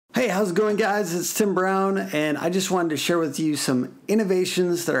Hey, how's it going, guys? It's Tim Brown, and I just wanted to share with you some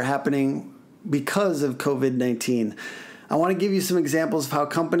innovations that are happening because of COVID-19. I want to give you some examples of how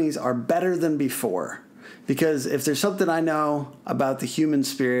companies are better than before. Because if there's something I know about the human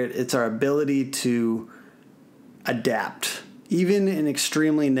spirit, it's our ability to adapt, even in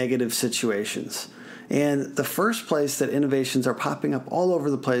extremely negative situations. And the first place that innovations are popping up all over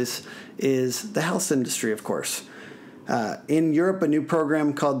the place is the health industry, of course. In Europe, a new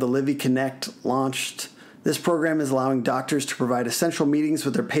program called the Livy Connect launched. This program is allowing doctors to provide essential meetings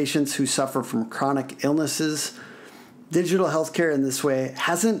with their patients who suffer from chronic illnesses. Digital healthcare in this way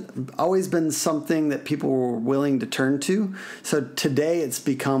hasn't always been something that people were willing to turn to. So today it's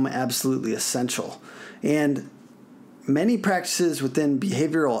become absolutely essential. And many practices within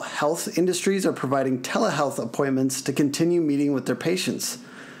behavioral health industries are providing telehealth appointments to continue meeting with their patients.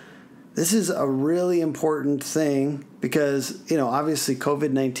 This is a really important thing because, obviously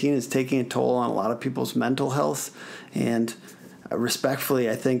COVID-19 is taking a toll on a lot of people's mental health. And respectfully,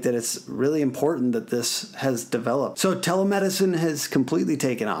 I think that it's really important that this has developed. So telemedicine has completely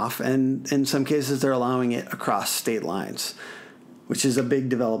taken off, and in some cases they're allowing it across state lines, which is a big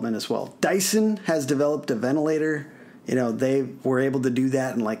development as well. Dyson has developed a ventilator. They were able to do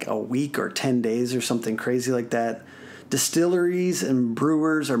that in like a week or 10 days or something crazy like that. Distilleries and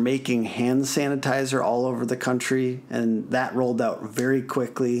brewers are making hand sanitizer all over the country, and that rolled out very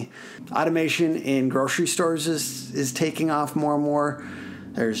quickly. Automation in grocery stores is taking off more and more.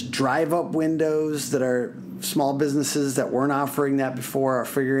 There's drive-up windows that are small businesses that weren't offering that before are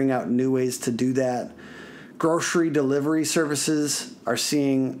figuring out new ways to do that. Grocery delivery services are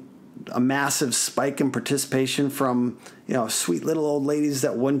seeing a massive spike in participation from, sweet little old ladies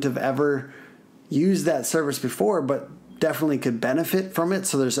that wouldn't have ever used that service before, but definitely could benefit from it.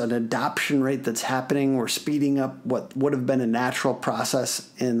 So there's an adoption rate that's happening. We're speeding up what would have been a natural process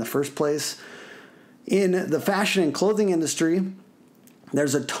in the first place. In the fashion and clothing industry,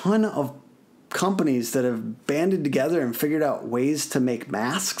 there's a ton of companies that have banded together and figured out ways to make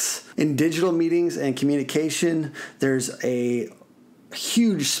masks. In digital meetings and communication, there's a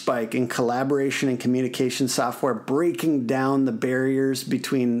huge spike in collaboration and communication software, breaking down the barriers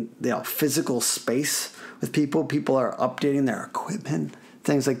between physical space with people. People are updating their equipment,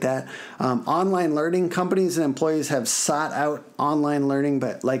 things like that. Online learning, companies and employees have sought out online learning,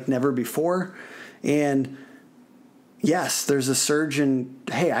 but like never before. And yes, there's a surge in,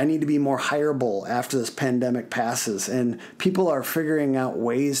 hey, I need to be more hireable after this pandemic passes. And people are figuring out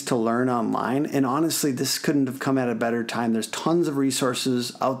ways to learn online. And honestly, this couldn't have come at a better time. There's tons of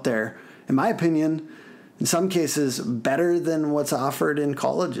resources out there, in my opinion, in some cases better than what's offered in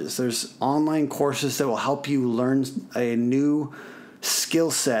colleges. There's online courses that will help you learn a new skill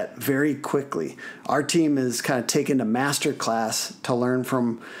set very quickly. Our team is kind of taken a master class to learn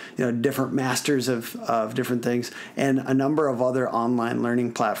from different masters of different things, and a number of other online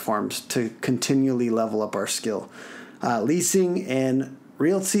learning platforms to continually level up our skill. Leasing and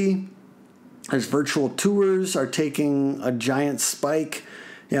realty, there's virtual tours are taking a giant spike.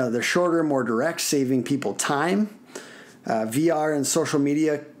 They're shorter, more direct, saving people time. VR and social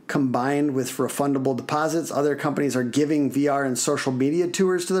media combined with refundable deposits. Other companies are giving VR and social media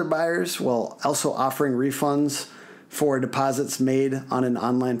tours to their buyers while also offering refunds for deposits made on an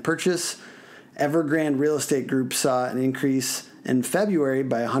online purchase. Evergrande Real Estate Group saw an increase in February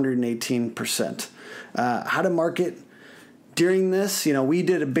by 118%. How to market during this? We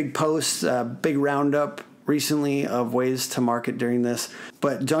did a big post, a big roundup recently of ways to market during this.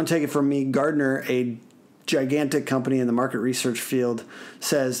 But don't take it from me. Gartner, a gigantic company in the market research field,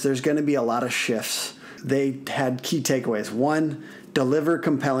 says there's going to be a lot of shifts. They had key takeaways. One, deliver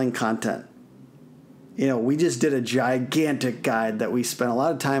compelling content. We just did a gigantic guide that we spent a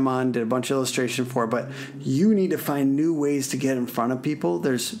lot of time on, did a bunch of illustration for, but you need to find new ways to get in front of people.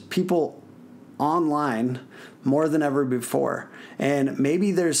 There's people online more than ever before. And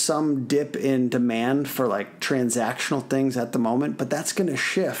maybe there's some dip in demand for like transactional things at the moment, but that's going to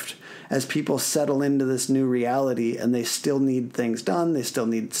shift as people settle into this new reality, and they still need things done. They still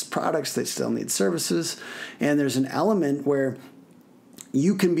need products. They still need services. And there's an element where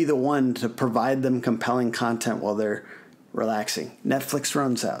you can be the one to provide them compelling content while they're relaxing. Netflix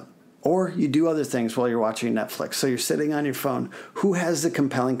runs out. Or you do other things while you're watching Netflix. So you're sitting on your phone. Who has the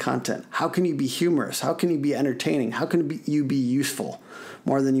compelling content? How can you be humorous? How can you be entertaining? How can you be useful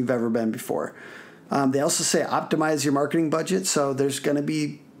more than you've ever been before? They also say optimize your marketing budget. So there's going to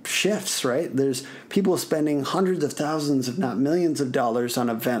be shifts, right? There's people spending hundreds of thousands, if not millions of dollars on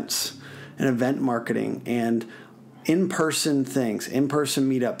events and event marketing and in-person things, in-person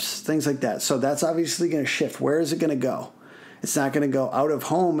meetups, things like that. So that's obviously going to shift. Where is it going to go? It's not going to go out of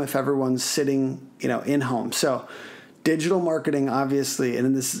home if everyone's sitting, in home. So digital marketing, obviously,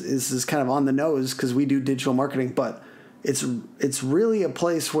 and this is kind of on the nose because we do digital marketing, but it's really a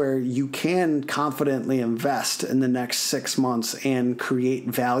place where you can confidently invest in the next 6 months and create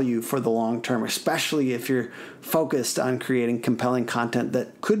value for the long term, especially if you're focused on creating compelling content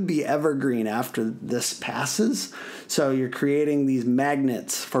that could be evergreen after this passes. So you're creating these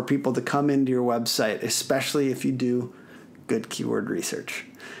magnets for people to come into your website, especially if you do good keyword research.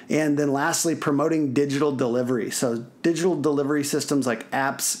 And then lastly, promoting digital delivery. So digital delivery systems like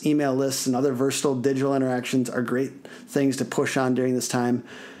apps, email lists, and other versatile digital interactions are great things to push on during this time.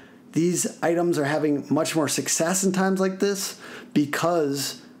 These items are having much more success in times like this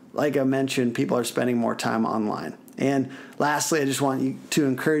because, like I mentioned, people are spending more time online. And lastly, I just want to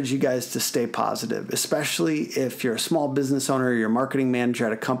encourage you guys to stay positive, especially if you're a small business owner or you're a marketing manager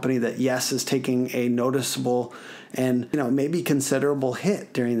at a company that, yes, is taking a noticeable and maybe considerable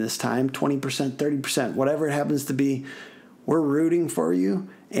hit during this time, 20%, 30%, whatever it happens to be. We're rooting for you.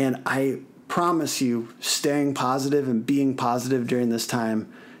 And I promise you, staying positive and being positive during this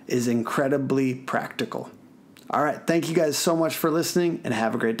time is incredibly practical. All right. Thank you guys so much for listening and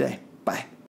have a great day. Bye.